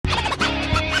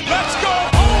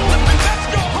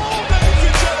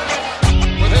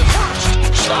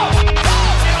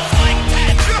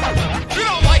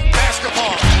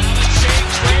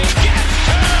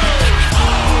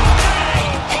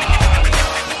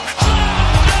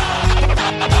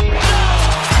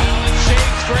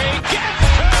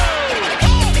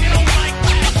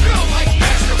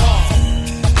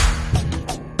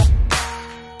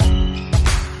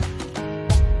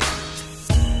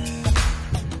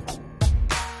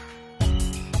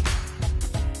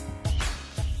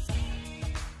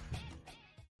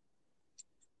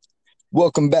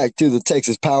Welcome back to the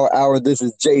Texas Power Hour. This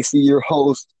is JC, your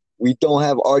host. We don't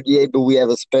have RDA, but we have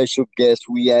a special guest.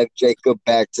 We have Jacob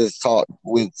back to talk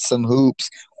with some hoops.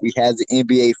 We have the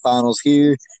NBA Finals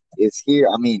here. It's here.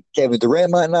 I mean, Kevin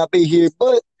Durant might not be here,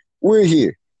 but we're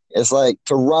here. It's like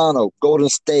Toronto, Golden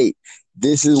State.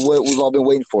 This is what we've all been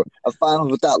waiting for. A finals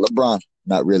without LeBron.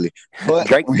 Not really. But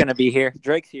Drake's gonna be here.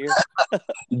 Drake's here.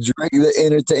 Drake, the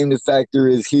entertainment factor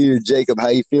is here. Jacob, how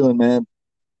you feeling, man?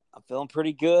 I'm feeling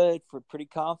pretty good. Pretty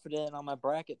confident on my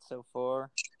bracket so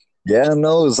far. Yeah, I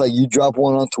know. It's like you dropped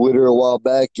one on Twitter a while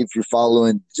back. If you're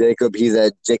following Jacob, he's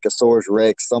at Jacosaurus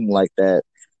Rex, something like that.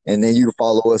 And then you can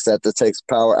follow us at the Texas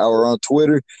Power Hour on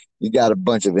Twitter. You got a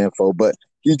bunch of info. But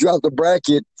you dropped the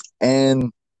bracket,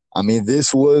 and I mean,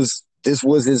 this was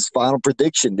his final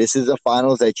prediction. This is the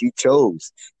finals that you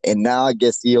chose. And now I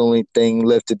guess the only thing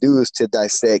left to do is to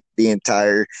dissect the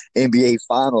entire NBA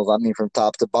finals. I mean, from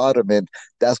top to bottom. And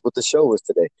that's what the show is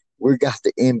today. We got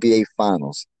the NBA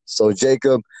finals. So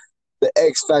Jacob, the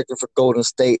X factor for Golden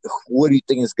State, what do you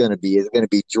think it's going to be? Is it going to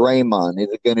be Draymond? Is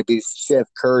it going to be Steph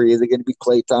Curry? Is it going to be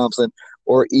Klay Thompson?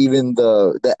 Or even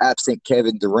the absent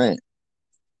Kevin Durant?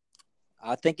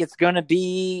 I think it's gonna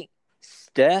be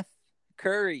Steph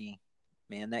Curry.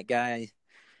 Man, that guy,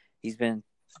 he's been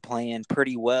playing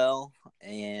pretty well,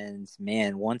 and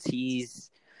man, once he's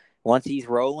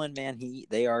rolling, man,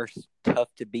 they are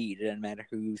tough to beat. It doesn't matter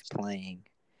who's playing.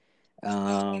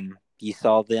 You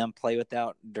saw them play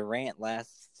without Durant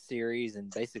last series and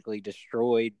basically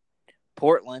destroyed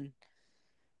Portland.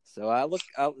 So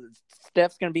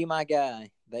Steph's gonna be my guy.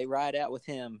 They ride out with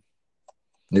him.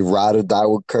 They ride or die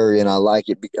with Curry, and I like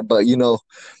it. But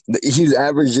he's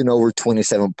averaging over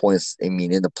 27 points. I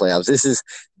mean, in the playoffs,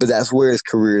 but that's where his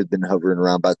career has been hovering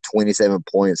around about 27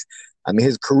 points. I mean,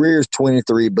 his career is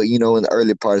 23, but in the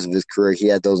early parts of his career, he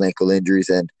had those ankle injuries,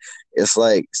 and it's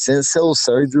like since those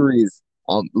surgeries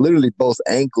on literally both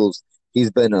ankles,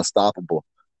 he's been unstoppable.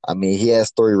 I mean, he has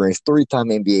 3 rings, 3-time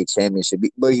NBA championship,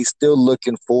 but he's still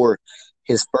looking for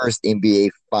his first NBA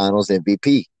Finals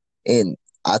MVP. And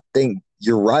I think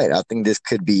you're right. I think this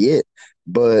could be it.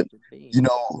 But,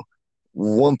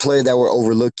 one player that we're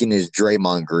overlooking is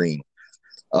Draymond Green.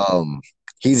 Um,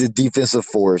 he's a defensive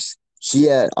force. He's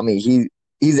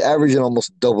averaging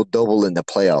almost double-double in the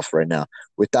playoffs right now.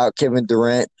 Without Kevin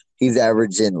Durant, he's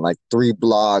averaging like 3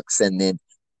 blocks and then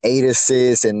 8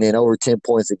 assists and then over 10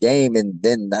 points a game. And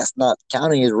then that's not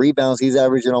counting his rebounds. He's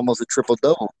averaging almost a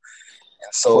triple-double.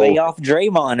 So Playoff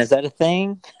Draymond, is that a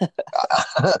thing?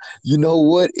 you know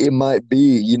what it might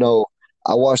be.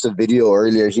 I watched a video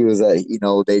earlier. He was at,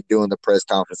 they doing the press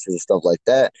conferences and stuff like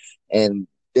that. And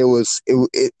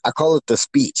I call it the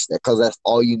speech because that's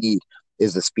all you need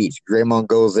is the speech. Draymond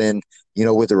goes in,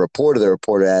 with the reporter. The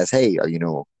reporter asks, hey,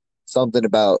 something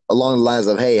about along the lines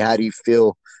of, hey, how do you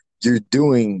feel you're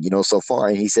doing, so far?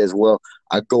 And he says, well,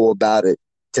 I go about it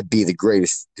to be the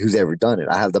greatest who's ever done it.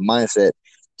 I have the mindset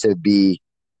to be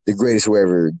the greatest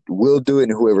whoever will do it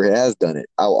and whoever has done it.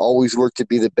 I'll always work to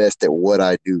be the best at what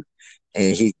I do.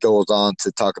 And he goes on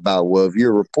to talk about, well, if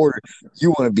you're a reporter, you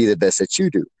want to be the best that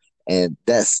you do. And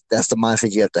that's the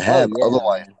mindset you have to have. Yeah,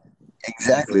 Otherwise, man.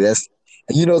 exactly.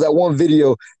 That one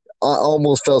video, I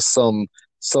almost felt some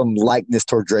likeness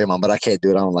toward Draymond, but I can't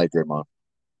do it. I don't like Draymond.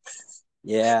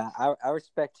 Yeah, I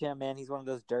respect him, man. He's one of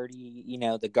those dirty,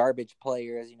 the garbage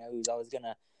players, who's always going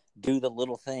to do the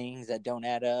little things that don't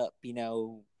add up,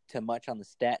 too much on the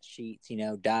stat sheets,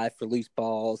 dive for loose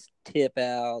balls, tip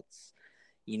outs,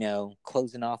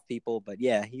 closing off people. But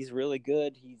yeah, he's really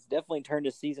good. He's definitely turned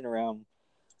his season around.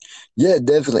 Yeah,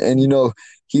 definitely. And,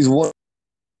 he's one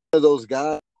of those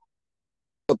guys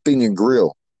up in your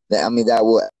grill. That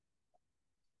will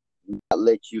not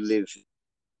let you live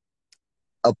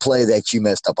a play that you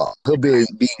messed up on. He'll be in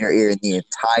your ear in the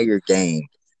entire game.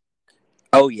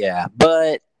 Oh, yeah.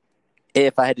 But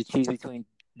if I had to choose between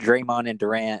Draymond and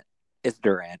Durant, it's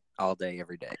Durant all day,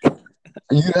 every day.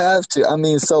 You have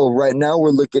to. So right now we're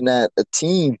looking at a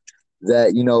team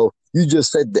that, you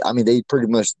just said, they pretty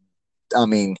much,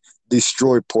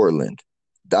 destroyed Portland.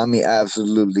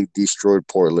 Absolutely destroyed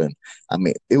Portland.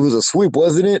 It was a sweep,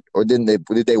 wasn't it? Or did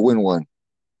they win one?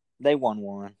 They won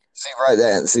one. See, right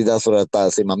there. See, that's what I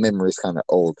thought. See, my memory is kind of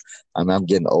old. I'm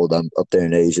getting old. I'm up there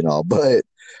in age and all. But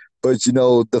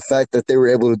the fact that they were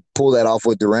able to pull that off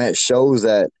with Durant shows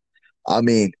that,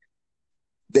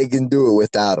 they can do it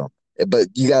without him. But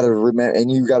you got to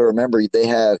remember, they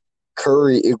had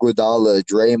Curry, Iguodala,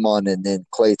 Draymond, and then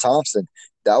Klay Thompson.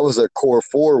 That was their core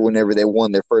four whenever they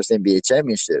won their first NBA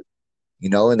championship,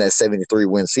 in that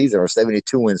 73-win season or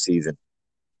 72-win season.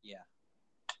 Yeah.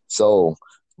 So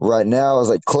Right now, it's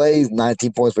like Clay's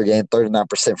 19 points per game,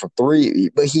 39% from three,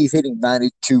 but he's hitting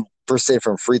 92%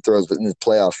 from free throws in the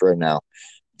playoffs right now.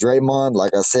 Draymond,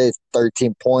 like I said,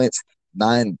 13 points,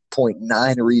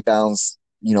 9.9 rebounds,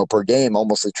 per game,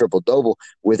 almost a triple double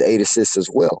with 8 assists as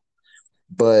well.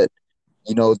 But,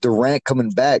 Durant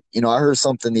coming back, I heard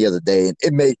something the other day and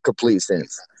it made complete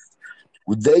sense.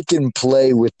 They can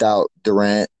play without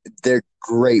Durant. They're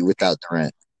great without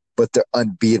Durant, but they're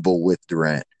unbeatable with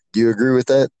Durant. Do you agree with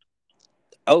that?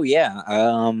 Oh yeah.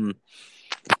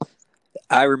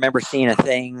 I remember seeing a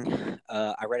thing.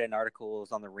 I read an article, it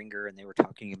was on the Ringer, and they were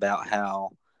talking about how,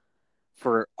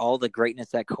 for all the greatness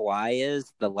that Kawhi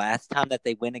is, the last time that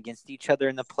they went against each other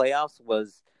in the playoffs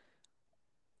was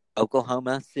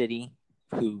Oklahoma City,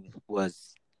 who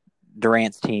was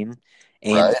Durant's team,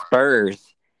 and the Right.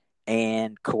 Spurs.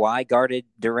 And Kawhi guarded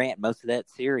Durant most of that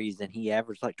series, and he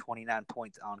averaged like 29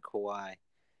 points on Kawhi.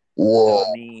 So Whoa.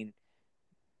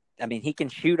 I mean, he can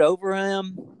shoot over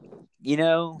him. He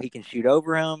can shoot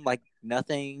over him like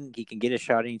nothing. He can get a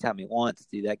shot anytime he wants.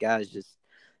 Dude, that guy's just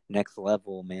next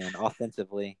level, man.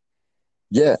 Offensively,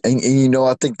 Yeah, and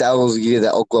I think that was the year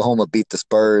that Oklahoma beat the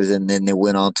Spurs, and then they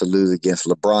went on to lose against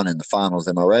LeBron in the finals.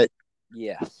 Am I right?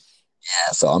 yes,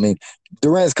 Yeah. So I mean,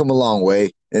 Durant's come a long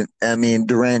way. And, I mean,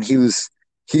 Durant, he's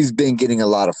been getting a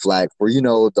lot of flack for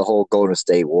the whole Golden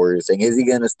State Warriors thing. Is he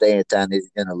going to stay in town? Is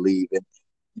he going to leave?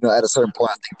 And at a certain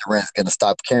point, I think Durant's going to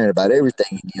stop caring about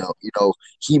everything. And,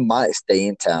 he might stay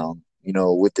in town.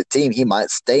 With the team, he might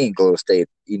stay in Golden State.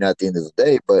 At the end of the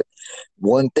day, but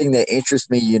one thing that interests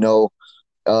me,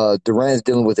 Durant's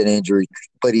dealing with an injury,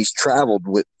 but he's traveled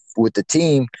with the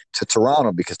team to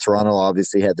Toronto because Toronto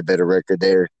obviously had the better record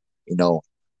there. You know,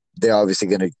 they're obviously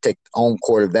going to take home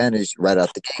court advantage right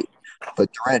out the gate. But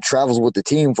Durant travels with the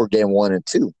team for game one and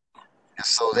two,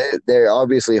 so they're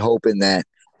obviously hoping that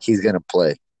he's going to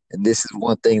play. And this is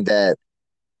one thing that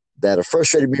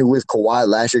frustrated me with Kawhi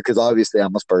last year because obviously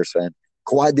I'm a Spurs fan.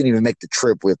 Kawhi didn't even make the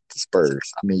trip with the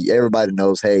Spurs. I mean, everybody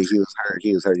knows, hey, he was hurt,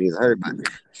 but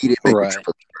he didn't make the trip right.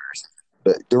 with the Spurs.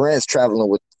 But Durant's traveling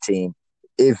with the team.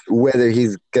 If whether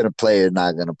he's gonna play or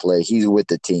not gonna play, he's with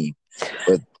the team.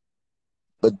 But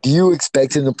but do you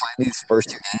expect him to play in these first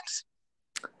two games?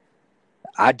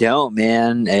 I don't,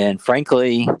 man. And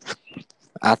frankly,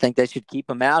 I think they should keep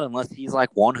him out unless he's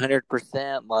like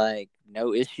 100%, like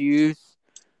no issues.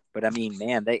 But I mean,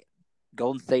 man, they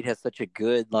Golden State has such a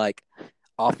good like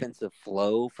offensive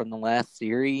flow from the last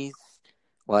series.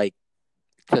 Like,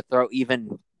 to throw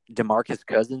even DeMarcus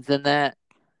Cousins in that,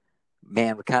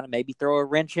 man, would kind of maybe throw a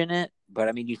wrench in it. But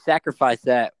I mean, you sacrifice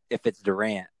that if it's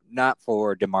Durant, not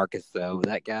for DeMarcus though.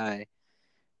 That guy,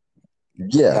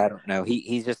 Yeah, I don't know.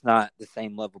 He's just not the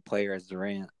same level player as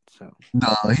Durant. So,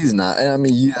 no, he's not. And I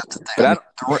mean, you have to think. but I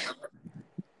I mean, don't.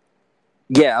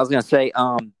 Yeah, I was gonna say,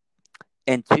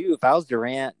 and two, if I was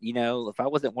Durant, if I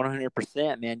wasn't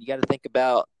 100%, man, you got to think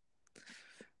about,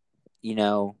 you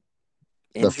know,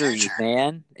 the injuries, future.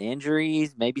 man.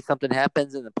 Injuries. Maybe something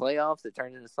happens in the playoffs that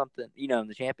turns into something, in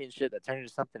the championship that turns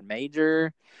into something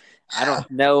major. I don't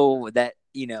know that,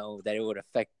 that it would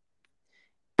affect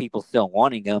people still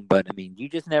wanting them, but I mean, you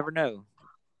just never know.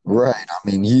 Right. I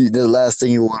mean, the last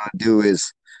thing you want to do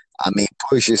is, I mean,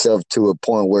 push yourself to a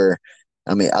point where,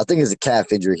 I mean, I think it's a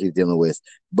calf injury he's dealing with.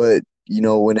 But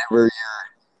whenever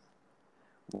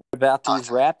What about these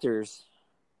Raptors?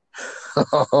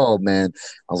 oh man,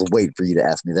 I was waiting for you to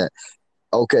ask me that.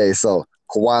 Okay, so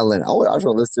Kawhi Leonard. I don't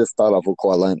know, let's just start off with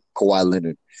Kawhi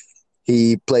Leonard.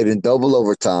 He played in double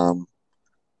overtime,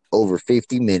 over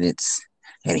 50 minutes,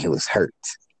 and he was hurt.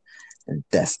 And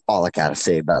that's all I gotta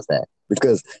say about that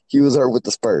because he was hurt with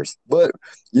the Spurs. But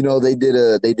they did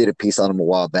a piece on him a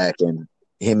while back, and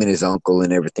him and his uncle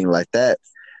and everything like that.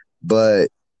 But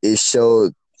it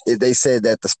showed. They said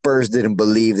that the Spurs didn't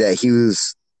believe that he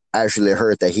was actually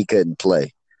hurt, that he couldn't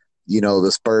play.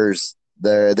 The Spurs,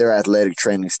 their athletic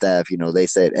training staff, they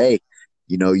said, hey,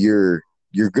 you're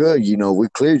good. We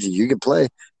cleared you. You can play.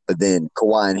 But then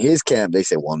Kawhi in his camp, they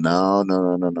said, well, no, no,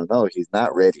 no, no, no, no. He's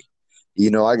not ready.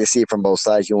 I can see it from both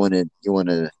sides. You want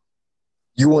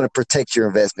to protect your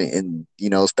investment, and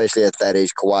especially at that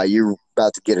age, Kawhi, you're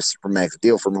about to get a supermax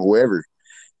deal from whoever.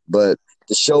 But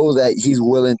to show that he's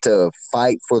willing to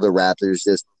fight for the Raptors,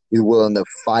 just he's willing to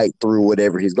fight through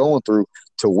whatever he's going through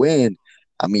to win.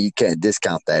 I mean, you can't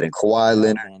discount that. And Kawhi Oh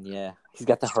Leonard, man, yeah, he's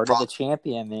got the he's heart of probably the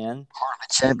champion, man.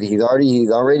 a champion. He's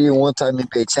already a one-time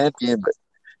NBA champion.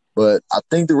 But I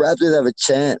think the Raptors have a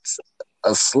chance,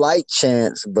 a slight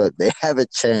chance, but they have a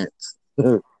chance.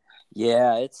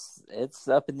 Yeah, it's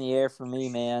up in the air for me,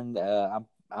 man.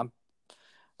 I'm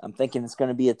thinking it's going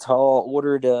to be a tall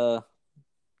order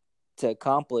to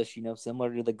accomplish.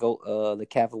 Similar to the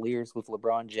Cavaliers with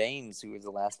LeBron James, who was the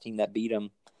last team that beat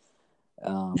him.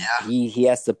 He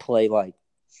has to play like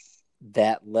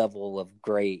that level of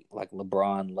great, like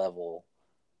LeBron level.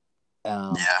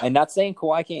 And not saying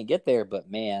Kawhi can't get there,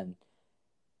 but man,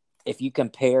 if you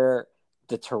compare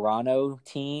the Toronto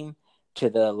team to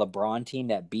the LeBron team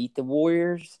that beat the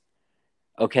Warriors,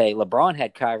 okay, LeBron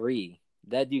had Kyrie.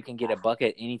 That dude can get a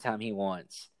bucket anytime he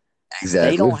wants. They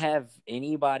Exactly. don't have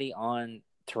anybody on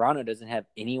Toronto doesn't have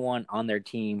anyone on their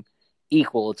team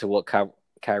equal to what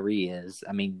Kyrie is.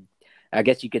 I mean, I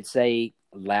guess you could say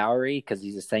Lowry because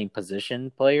he's the same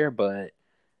position player, but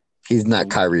He's not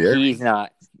Kyrie Irving. he's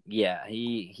not. Yeah,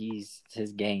 he's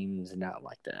his game's not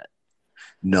like that.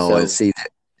 No, and So, see that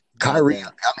but Kyrie. I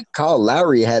mean, Kyle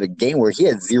Lowry had a game where he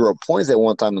had 0 points at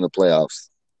one time in the playoffs.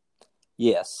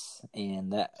 yes,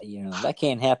 and that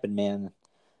can't happen, man.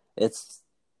 It's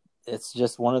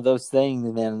just one of those things,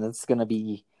 and then it's going to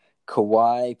be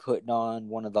Kawhi putting on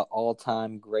one of the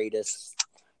all-time greatest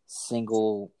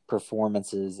single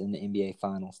performances in the NBA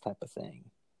Finals type of thing.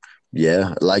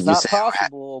 Yeah, like It's you not said.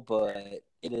 possible, but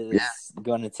it Yeah, is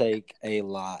going to take a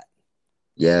lot.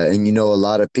 yeah, and a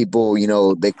lot of people,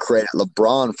 they credit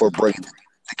LeBron for bringing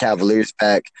the Cavaliers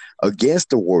back against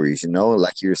the Warriors.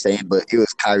 Like you were saying, but it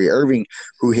was Kyrie Irving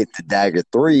who hit the dagger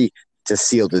three to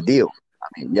seal the deal. I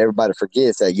mean, everybody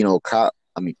forgets that. Kyle.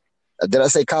 I mean, did I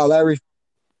say Kyle Lowry?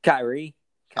 Kyrie.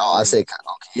 Oh, I said, Kyrie.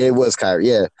 okay, yeah, it was Kyrie.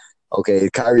 Yeah. Okay,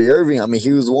 Kyrie Irving, I mean,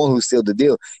 he was the one who sealed the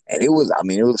deal. And it was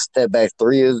a step back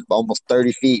three, it was almost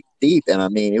 30 feet deep. And I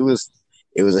mean, it was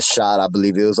a shot, I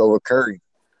believe it was over Curry.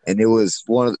 And it was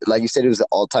like you said, it was an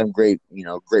all time great,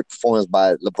 great performance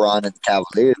by LeBron and the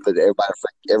Cavaliers. But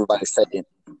everybody's saying,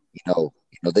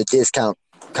 they discount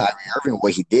Kyrie Irving,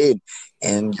 what he did.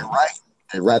 And you're right.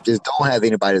 The Raptors don't have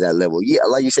anybody at that level. Yeah,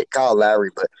 like you said, Kyle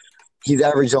Lowry, but he's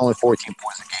averaged only 14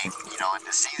 points a game, in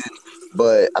the season.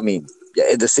 But I mean, yeah,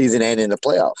 in the season and in the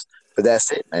playoffs. But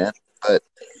that's it, man. But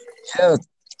yeah,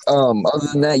 other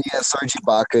than that, you have Serge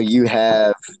Ibaka, you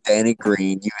have Danny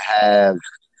Green, you have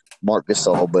Marc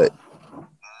Gasol, but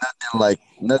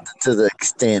nothing to the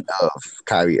extent of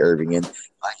Kyrie Irving. And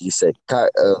like you said,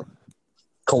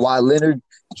 Kawhi Leonard,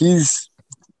 he's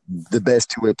the best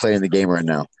two-way player in the game right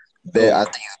now. Oh, I yeah.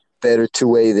 think he's better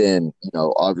two-way than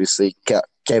obviously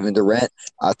Kevin Durant.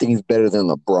 I think he's better than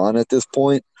LeBron at this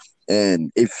point.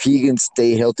 And if he can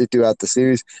stay healthy throughout the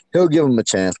series, he'll give him a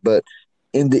chance. But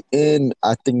in the end,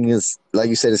 I think it's like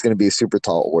you said, it's going to be a super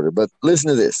tall order. But listen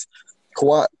to this: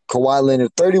 Kawhi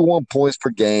Leonard, 31 points per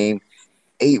game,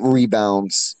 8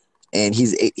 rebounds, and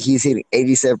he's hitting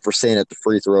 87% at the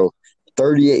free throw,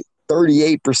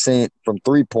 38% from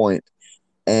 3 point,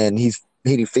 and he's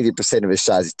hitting 50% of his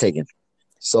shots he's taking.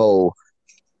 So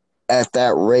at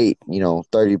that rate,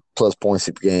 30 plus points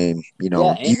a game,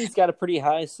 Yeah, and he's got a pretty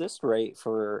high assist rate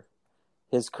for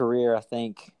his career, I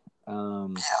think. I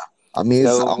mean, I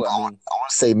So, I want mean,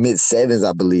 to say mid sevens,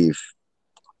 I believe.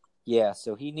 yeah,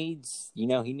 so he needs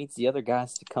the other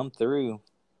guys to come through.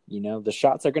 The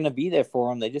shots are going to be there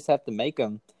for him. They just have to make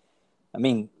them. I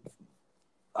mean,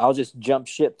 I'll just jump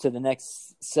ship to the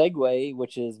next segue,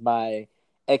 which is my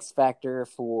X factor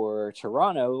for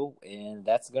Toronto, and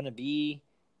that's going to be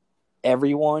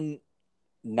everyone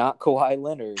not Kawhi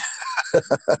Leonard.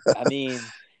 I mean,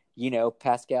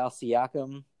 Pascal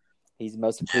Siakam, he's the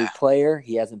most improved player.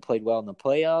 He hasn't played well in the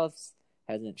playoffs,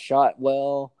 hasn't shot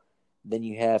well. Then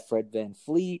you have Fred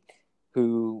VanVleet,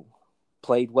 who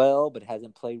played well but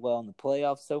hasn't played well in the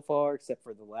playoffs so far, except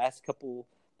for the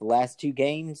last two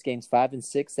games, games 5 and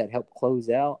 6 that helped close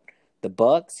out. The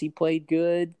Bucks, he played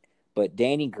good, but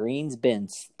Danny Green's been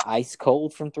ice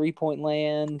cold from 3-point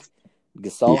land.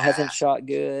 Gasol Yeah, hasn't shot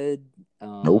good.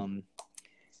 nope.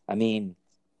 I mean,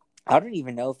 I don't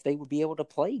even know if they would be able to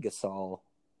play Gasol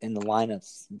in the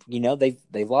lineups.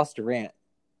 They've lost Durant,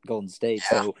 Golden State,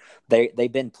 Yeah, so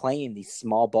they've been playing these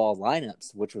small ball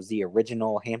lineups, which was the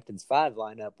original Hamptons 5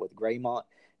 lineup with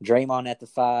Draymond at the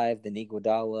 5, then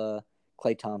Iguodala,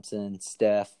 Klay Thompson,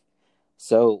 Steph.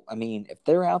 So I mean, if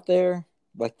they're out there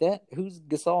like that, who's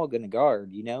Gasol going to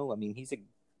guard? I mean, he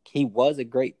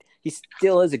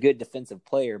still is a good defensive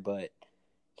player, but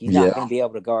he's not yeah. going to be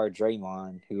able to guard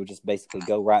Draymond, who will just basically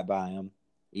go right by him.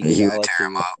 He would Iguodala tear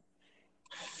him too, up.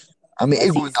 I mean,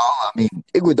 unless he's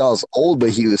Iguodala's old, but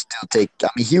he would still take. I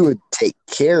mean, he would take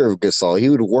care of Gasol. He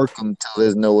would work him till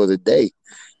there's no other day.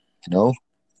 You know.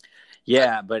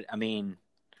 yeah. But I mean,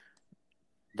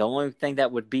 the only thing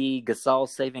that would be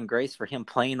Gasol's saving grace for him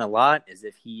playing a lot is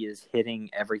if he is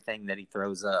hitting everything that he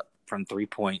throws up from 3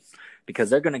 point, because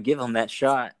they're going to give him that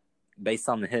shot based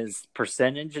on his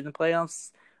percentage in the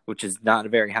playoffs, which is not a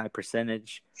very high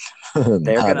percentage. Not at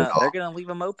they're all. gonna leave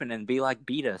them open and be like,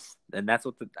 beat us, and that's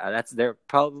what they're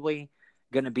probably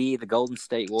gonna be the Golden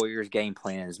State Warriors game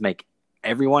plan is make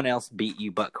everyone else beat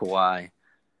you but Kawhi,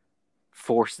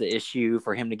 force the issue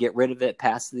for him to get rid of it,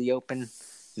 pass the open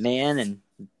man, and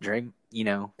Dre,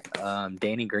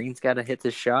 Danny Green's got to hit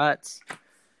the shots,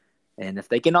 and if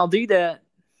they can all do that,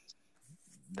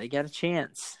 they got a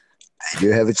chance. They do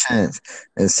have a chance.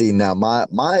 And see now, my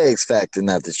X factor,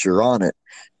 not that you're on it,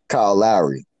 Kyle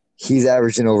Lowry. He's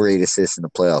averaging over 8 assists in the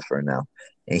playoffs right now.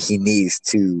 And he needs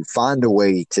to find a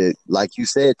way to, like you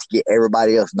said, to get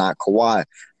everybody else, not Kawhi,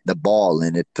 the ball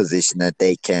in a position that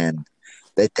they can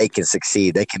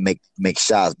succeed. They can make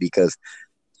shots because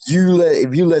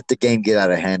if you let the game get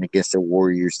out of hand against the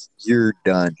Warriors, you're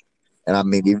done. And I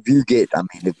mean, if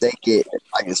they get,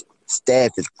 like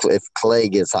Steph, if Clay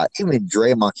gets hot, even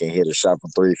Draymond can hit a shot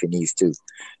from three if he needs to.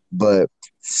 But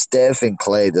Steph and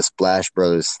Clay, the Splash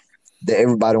Brothers,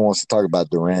 everybody wants to talk about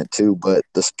Durant too, but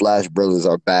the Splash Brothers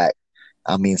are back.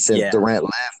 I mean, since Yeah, Durant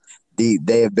left,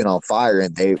 they have been on fire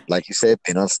and they, like you said,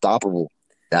 been unstoppable.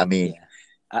 I mean,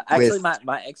 yeah. with Actually,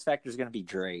 my X factor is going to be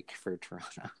Drake for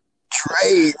Toronto.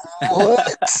 trade,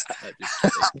 what? Just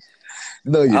kidding.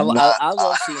 No, you're not. I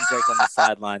love seeing Drake on the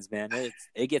sidelines, man.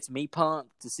 It gets me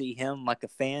pumped to see him like a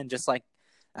fan, just like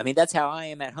I mean that's how I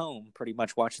am at home, pretty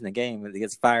much watching the game. It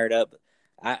gets fired up.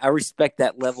 I respect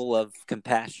that level of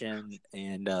compassion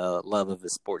and love of the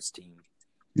sports team.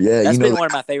 Yeah, That's been one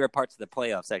of my favorite parts of the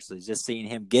playoffs, actually, just seeing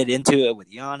him get into it with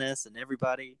Giannis and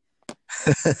everybody.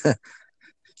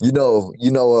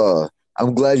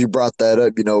 I'm glad you brought that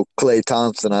up. Clay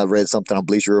Thompson, I read something on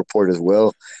Bleacher Report as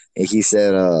well, and he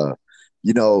said,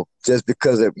 just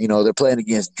because they're playing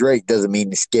against Drake doesn't mean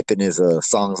he's skipping his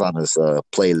songs on his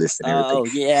playlist and everything. Oh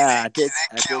yeah, I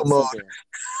Kill did mode, see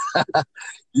that.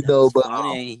 That's but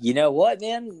funny. You know what,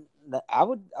 man?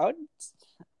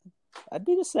 I'd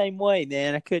be the same way,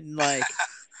 man. I couldn't like.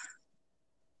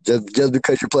 just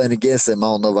because you're playing against him, I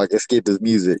don't know if I can skip his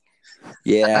music.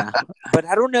 Yeah, but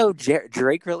I don't know.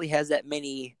 Drake really has that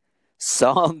many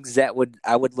songs that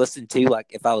I would listen to, like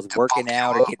if I was To pump working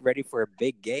out or you up. getting ready for a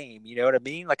big game. You know what I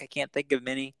mean? Like I can't think of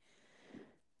many.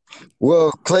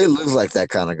 Well, Clay lives like that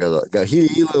kind of guy. He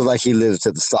lives like he lives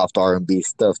to the soft R&B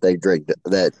stuff Drake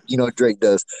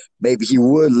does. Maybe he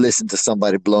would listen to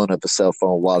somebody blowing up a cell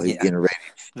phone while he's Yeah, getting ready.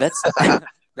 that's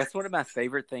that's one of my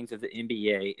favorite things of the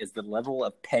NBA is the level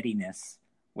of pettiness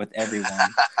with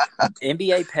everyone.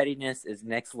 NBA pettiness is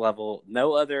next level.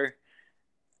 No other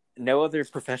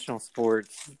professional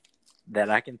sports that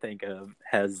I can think of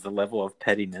has the level of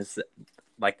pettiness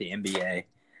like the NBA.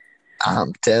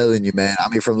 I'm telling you, man. I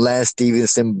mean, from Lance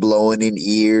Stevenson blowing in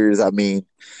ears. I mean,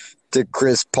 to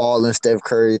Chris Paul and Steph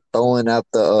Curry throwing out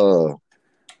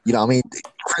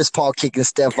Chris Paul kicking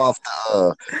Steph off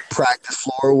the practice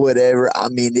floor or whatever. I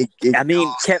mean, it I mean,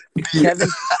 goes. Kevin.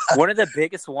 One of the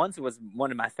biggest ones was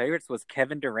one of my favorites was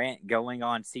Kevin Durant going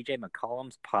on CJ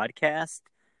McCollum's podcast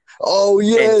Oh and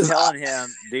yes, telling him,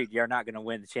 "Dude, you're not going to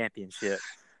win the championship."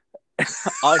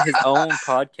 On his own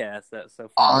podcast. That's so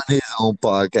funny. on his own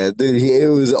podcast, dude. It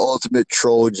was the ultimate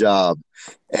troll job.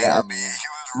 And I Yeah, mean, man. he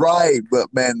was right,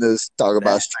 but man, this talk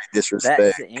about That straight that is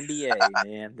disrespect. the NBA,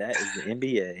 man. That is the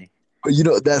NBA.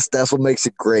 But that's what makes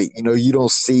it great. You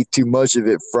don't see too much of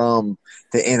it from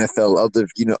the NFL,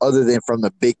 other than from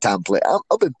the big time play. I'm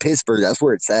up in Pittsburgh. That's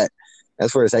where it's at.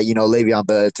 That's where it's at. Le'Veon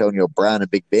Bell, Antonio Brown,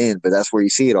 and Big Ben. But that's where you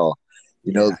see it all. I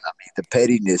Yeah. mean, the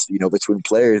pettiness, between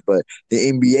players. But the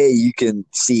NBA, you can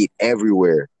see it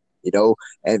everywhere.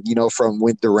 And from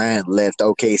when Durant left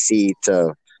OKC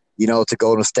to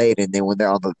Golden State, and then when they're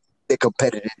on the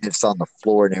competitiveness on the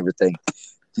floor and everything,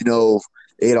 you know,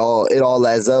 it all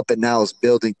adds up, and now it's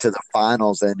building to the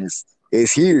finals, and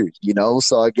it's here.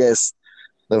 So I guess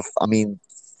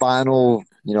final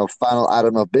final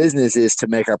item of business is to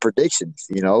make our predictions.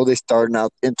 They starting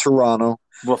out in Toronto.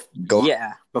 Well, Go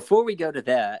yeah. Before we go to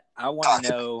that, I want to talk to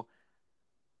me. know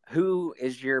who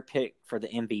is your pick for the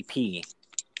MVP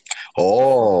before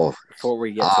Oh, before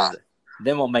we get to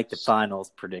then we'll make the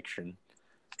finals prediction.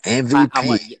 I, I MVP.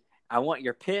 want I want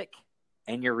your pick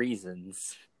and your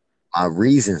reasons. My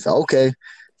reasons. Okay,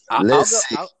 I'll let's go.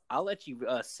 see. I'll let you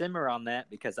simmer on that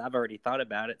because I've already thought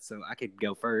about it, so I could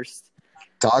go first.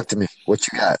 Talk to me. What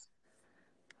you got?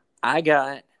 I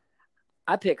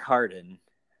pick Harden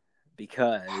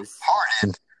because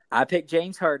Harden. I picked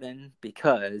James Harden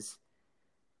because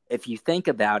if you think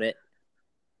about it,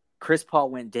 Chris Paul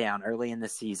went down early in the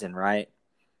season, right?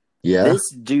 Yeah. This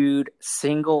dude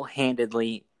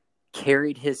single-handedly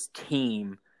carried his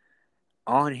team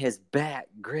on his back,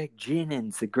 Greg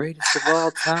Jennings, the greatest of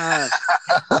all time.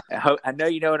 I know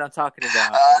you know what I'm talking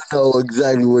about. I know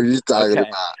exactly what you're talking Okay.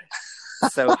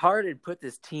 about. So Harden put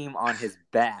this team on his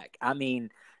back. I mean,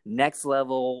 next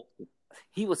level.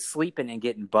 He was sleeping and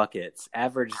getting buckets,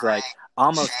 averaged like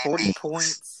almost 40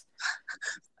 points.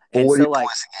 And 40 so, like,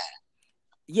 points a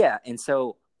game. yeah. And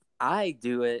so I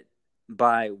do it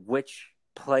by which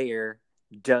player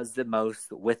does the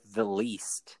most with the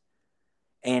least.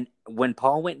 And when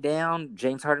Paul went down,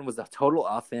 James Harden was a total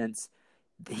offense.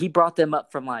 He brought them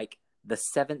up from like the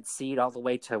 7th seed all the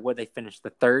way to where they finished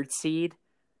the 3rd seed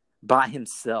by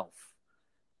himself.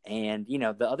 And, you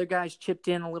know, the other guys chipped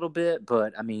in a little bit,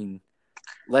 but I mean,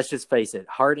 let's just face it,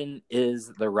 Harden is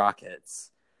the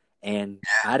Rockets. And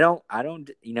I don't,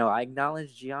 you know, I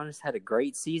acknowledge Giannis had a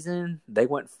great season. They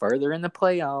went further in the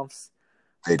playoffs.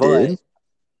 They But did.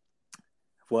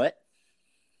 what?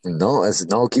 No,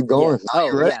 keep Yeah. going. No, Oh,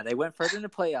 you're right. yeah. They went further in the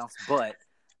playoffs, but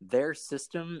their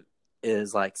system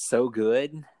is like so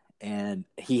good. And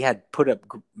he had put up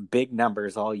big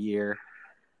numbers all year.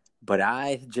 But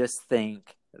I just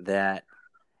think that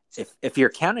if you're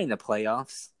counting the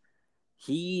playoffs,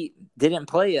 he didn't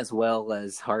play as well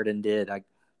as Harden did,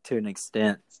 to an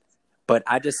extent. But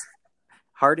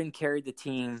Harden carried the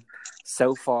team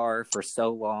so far for so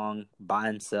long by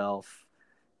himself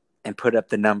and put up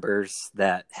the numbers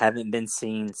that haven't been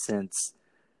seen since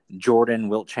Jordan,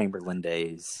 Wilt Chamberlain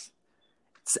days.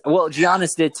 Well,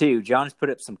 Giannis did too. Giannis put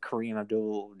up some Kareem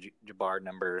Abdul-Jabbar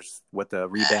numbers with the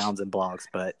rebounds and blocks,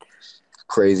 but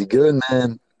Crazy good,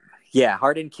 man. yeah,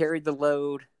 Harden carried the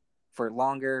load for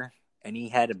longer, and he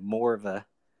had more of a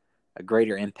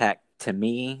greater impact to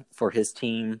me for his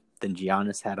team than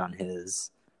Giannis had on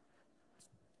his.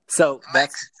 So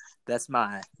that's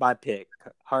my pick.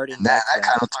 Harden That, back to that back.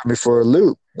 kind of threw me for a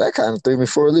loop. That kind of threw me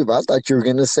for a loop. I thought you were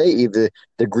gonna say either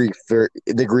the Greek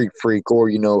freak, or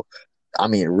I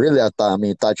mean, really,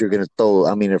 thought you were gonna throw.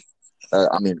 I mean,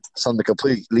 something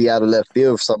completely out of left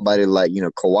field for somebody like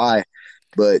Kawhi,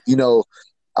 but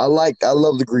I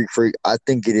love the Greek freak. I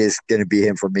think it is gonna be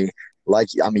him for me. Like,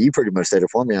 I mean, you pretty much said it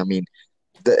for me. I mean,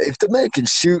 if the man can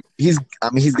shoot, he's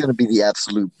going to be the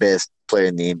absolute best player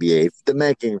in the NBA. If the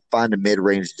man can find a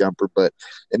mid-range jumper, but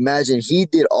imagine he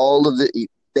did all of the.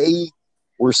 They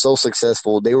were so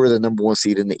successful. They were the number 1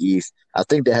 seed in the East. I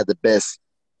think they had the best,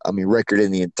 record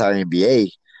in the entire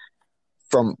NBA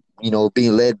from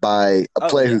being led by a Oh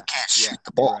player who yeah, can't yeah, shoot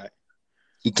the you're ball. right.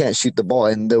 He can't shoot the ball,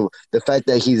 and the fact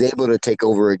that he's able to take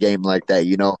over a game like that,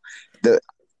 the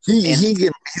And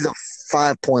he's a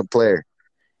 5-point player.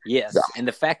 yes, and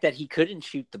the fact that he couldn't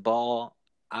shoot the ball,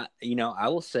 I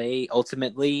will say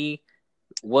ultimately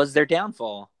was their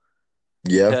downfall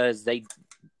Yeah, because they,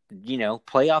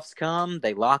 playoffs come,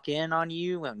 they lock in on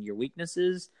you and your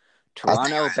weaknesses. I think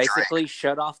Toronto basically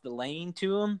shut off the lane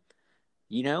to him.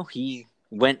 He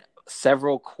went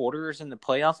several quarters in the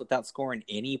playoffs without scoring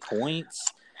any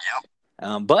points.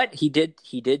 But he did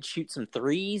shoot some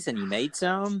threes and he made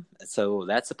some, so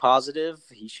that's a positive.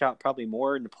 He shot probably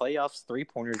more in the playoffs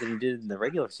 3-pointers than he did in the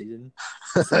regular season.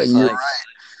 Seems you're like. right.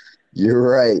 You're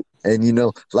right. And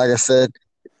like I said,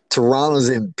 Toronto's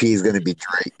MVP is going to be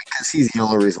Drake because he's the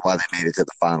only reason why they made it to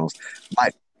the finals.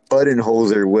 Mike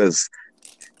Budenholzer was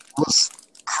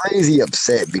crazy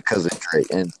upset because of Drake,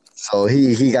 and so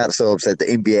he got so upset the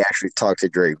NBA actually talked to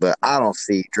Drake. But I don't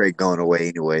see Drake going away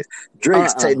anyways. No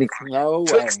Drake's, way.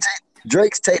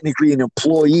 Drake's technically an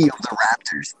employee of the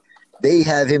Raptors. They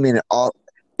have him in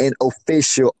an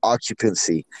official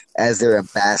occupancy as their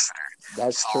ambassador.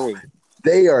 That's true.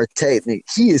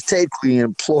 He is technically an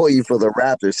employee for the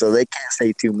Raptors, so they can't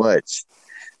say too much.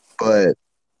 But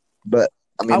I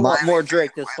I mean, want more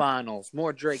Drake this finals.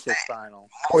 More Drake this finals.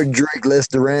 more Drake, less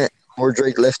Durant, more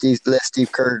Drake, less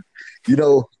Steve Kerr. You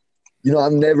know,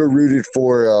 I've never rooted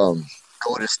for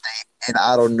Golden State, and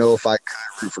I don't know if I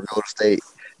could root for Golden State.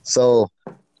 So,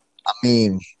 I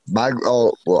mean,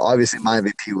 obviously my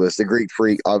MVP was the Greek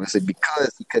Freak, obviously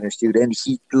because he couldn't shoot, and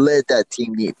he led that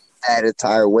team that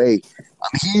entire way. I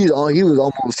mean, he was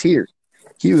almost here.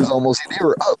 He was almost here. They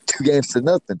were up 2-0.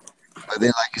 But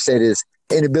then, like you said, his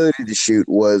inability to shoot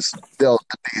was the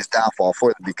biggest downfall for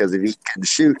them because if he couldn't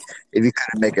shoot, if he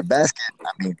couldn't make a basket,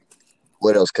 I mean,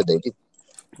 what else could they do?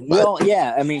 Well,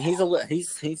 yeah, I mean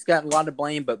he's got a lot of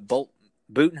blame, but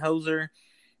Budenholzer,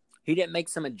 he didn't make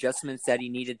some adjustments that he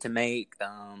needed to make.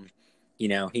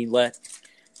 He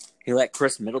let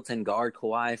Chris Middleton guard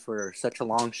Kawhi for such a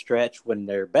long stretch when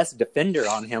their best defender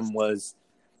on him was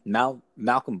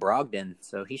Malcolm Brogdon.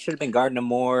 So he should have been guarding him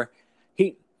more.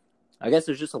 I guess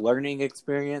it was just a learning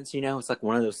experience. It's like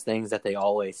one of those things that they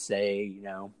always say.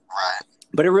 Right.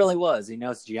 But it really was.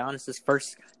 It's Giannis's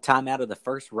first time out of the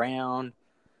first round.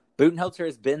 Budenholzer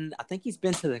has been, I think he's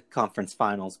been to the conference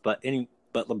finals, but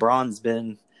LeBron's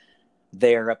been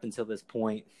there up until this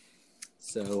point.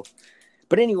 So,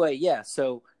 but anyway, yeah.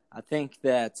 So I think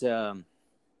that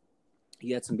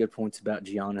you had some good points about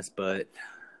Giannis, but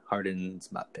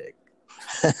Harden's my pick.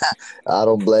 I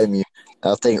don't blame you.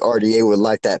 I think RDA would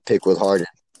like that pick with Harden.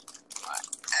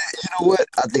 You know what?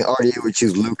 I think RDA would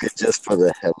choose Luka just for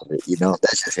the hell of it.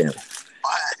 That's just him.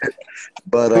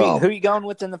 But Who are you going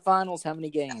with in the finals? How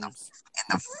many games?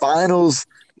 in the finals,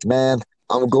 man,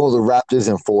 I'm going with the Raptors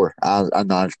in 4. I'm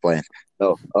not just playing.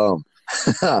 No,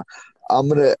 I'm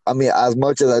gonna. I mean, as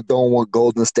much as I don't want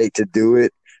Golden State to do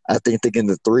it, I think they're going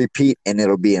to three-peat, and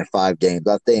it'll be in 5 games.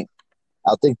 I think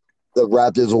the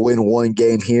Raptors will win 1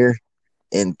 game here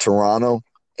in Toronto,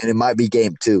 and it might be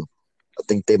game 2. I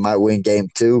think they might win game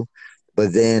 2,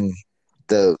 but then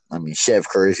Chef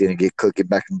Curry's going to get cooking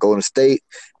back in Golden State.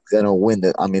 They're going to win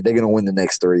they're going to win the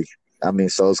next 3.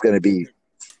 So it's going to be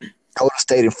Golden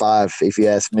State in 5, if you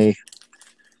ask me.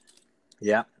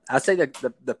 Yeah, I'd say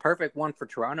the perfect one for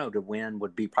Toronto to win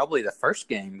would be probably the first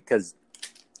game because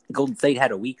Golden State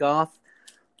had a week off.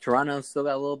 Toronto still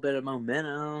got a little bit of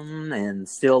momentum and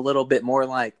still a little bit more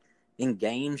like in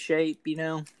game shape,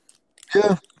 Yeah,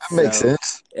 that makes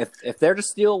sense. If they're to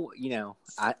steal,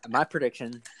 my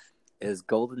prediction is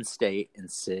Golden State in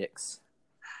 6.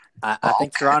 I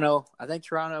think Toronto. I think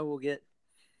Toronto will get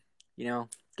a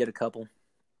couple.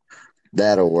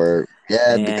 That'll work.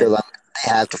 Yeah, because they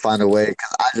have to find a way.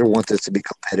 Because I just want this to be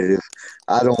competitive.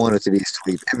 I don't want it to be a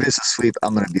sweep. If it's a sweep,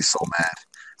 I'm going to be so mad.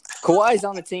 Kawhi's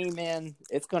on the team, man.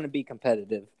 It's going to be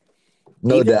competitive.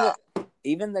 No doubt.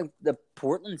 Even the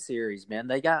Portland series, man,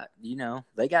 they got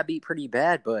beat pretty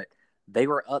bad, but they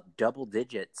were up double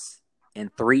digits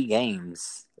in 3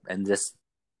 games and just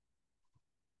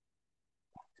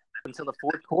until the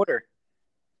fourth quarter.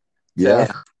 Yeah.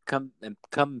 So come and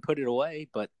put it away,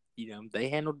 but they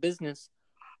handled business.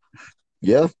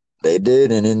 Yeah, they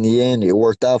did, and in the end, it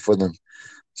worked out for them.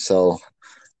 So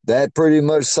that pretty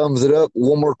much sums it up.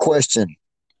 One more question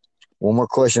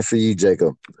for you,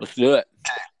 Jacob. Let's do it.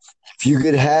 If you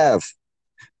could have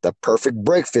the perfect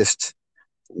breakfast,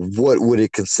 what would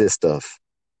it consist of?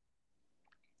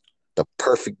 The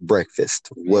perfect breakfast.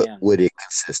 What would it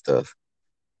consist of?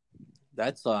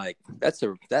 That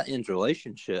ends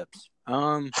relationships.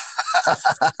 Got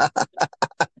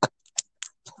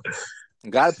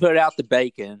to put out the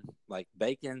bacon. Like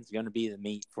bacon's going to be the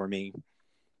meat for me.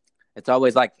 It's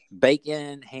always like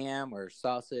bacon, ham, or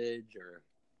sausage, or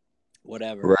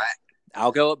whatever. Right.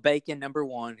 I'll go with bacon number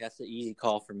 1. That's the easy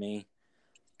call for me.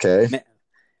 Okay.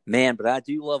 Man, but I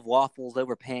do love waffles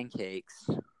over pancakes.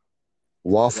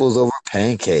 Waffles over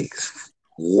pancakes.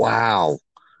 Wow.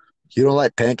 You don't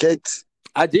like pancakes?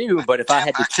 I do, but if I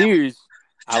had to choose,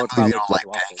 I would probably choose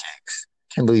waffles. Pancakes.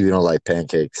 Can't believe you don't like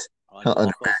pancakes. How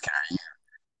un-American are you?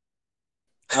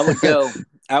 I would go.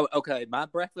 Okay, my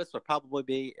breakfast would probably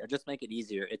be, or just make it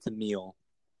easier, it's a meal.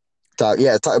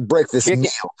 Breakfast meal.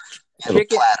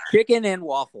 Chicken and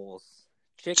waffles.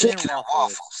 Chicken and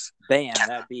waffles. Bam,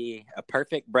 that'd be a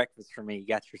perfect breakfast for me. You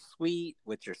got your sweet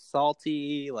with your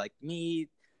salty, like meat.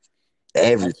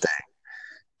 Everything.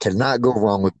 Cannot go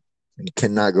wrong with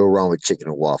chicken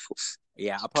and waffles.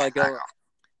 Yeah, I'll probably go.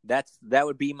 That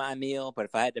would be my meal, but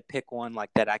if I had to pick one like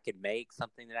that I could make,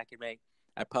 something that I could make,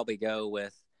 I'd probably go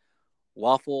with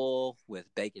waffle with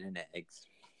bacon and eggs.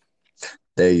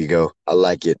 There you go. I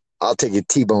like it. I'll take a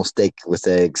T-bone steak with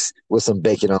eggs with some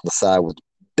bacon on the side with a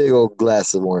big old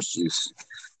glass of orange juice.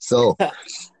 So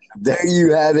there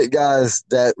you have it, guys.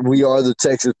 That we are the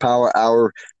Texas Power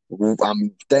Hour.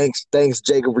 Thanks,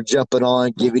 Jacob, for jumping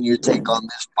on, giving your take on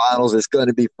this finals. It's going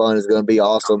to be fun. It's going to be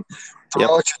awesome.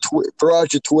 Throw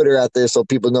out your Twitter out there so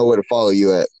people know where to follow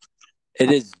you at.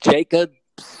 It is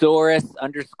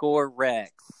Jacobsaurus_Rex.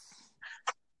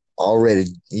 Already,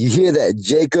 you hear that?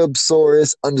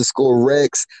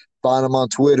 Jacobsaurus_Rex. Find him on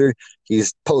Twitter.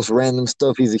 He's posts random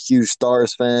stuff. He's a huge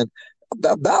Stars fan.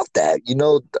 About that,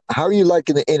 how are you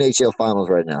liking the NHL finals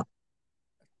right now?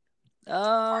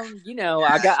 I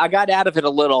got out of it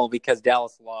a little because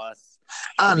Dallas lost.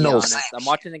 I know. I'm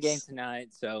watching the game tonight,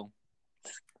 so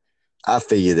I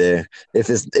feel you there. If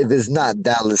it's not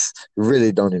Dallas,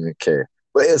 really don't even care.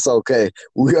 But it's okay.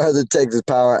 We are the Texas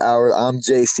Power Hour. I'm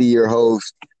JC, your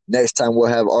host. Next time we'll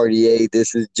have RDA.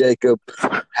 This is Jacob.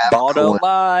 Ball don't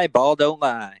lie. Ball don't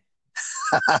lie.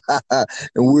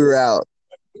 And we're out.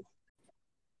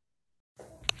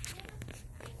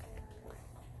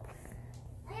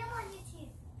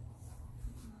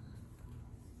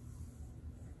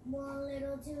 One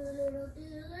little, two little,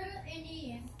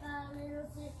 Indian. Five little,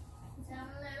 six,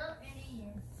 seven little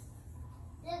Indian.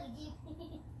 There we go.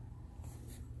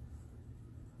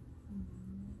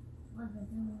 What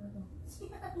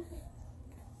the